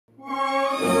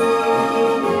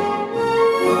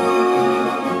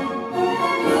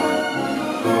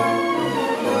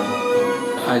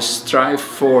strive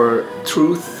for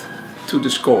truth to the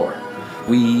score.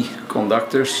 We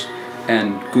conductors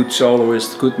and good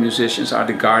soloists, good musicians are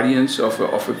the guardians of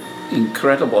an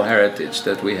incredible heritage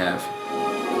that we have.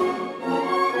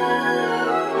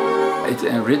 It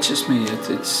enriches me.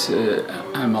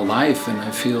 I'm alive and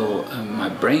I feel my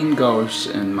brain goes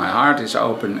and my heart is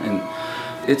open, and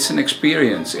it's an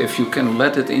experience. If you can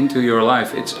let it into your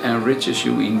life, it enriches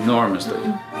you enormously.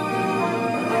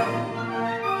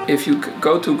 If you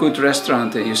go to a good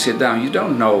restaurant and you sit down, you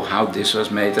don't know how this was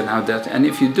made and how that, and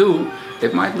if you do,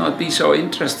 it might not be so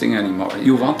interesting anymore.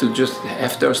 You want to just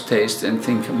have those tastes and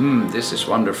think, this is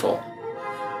wonderful.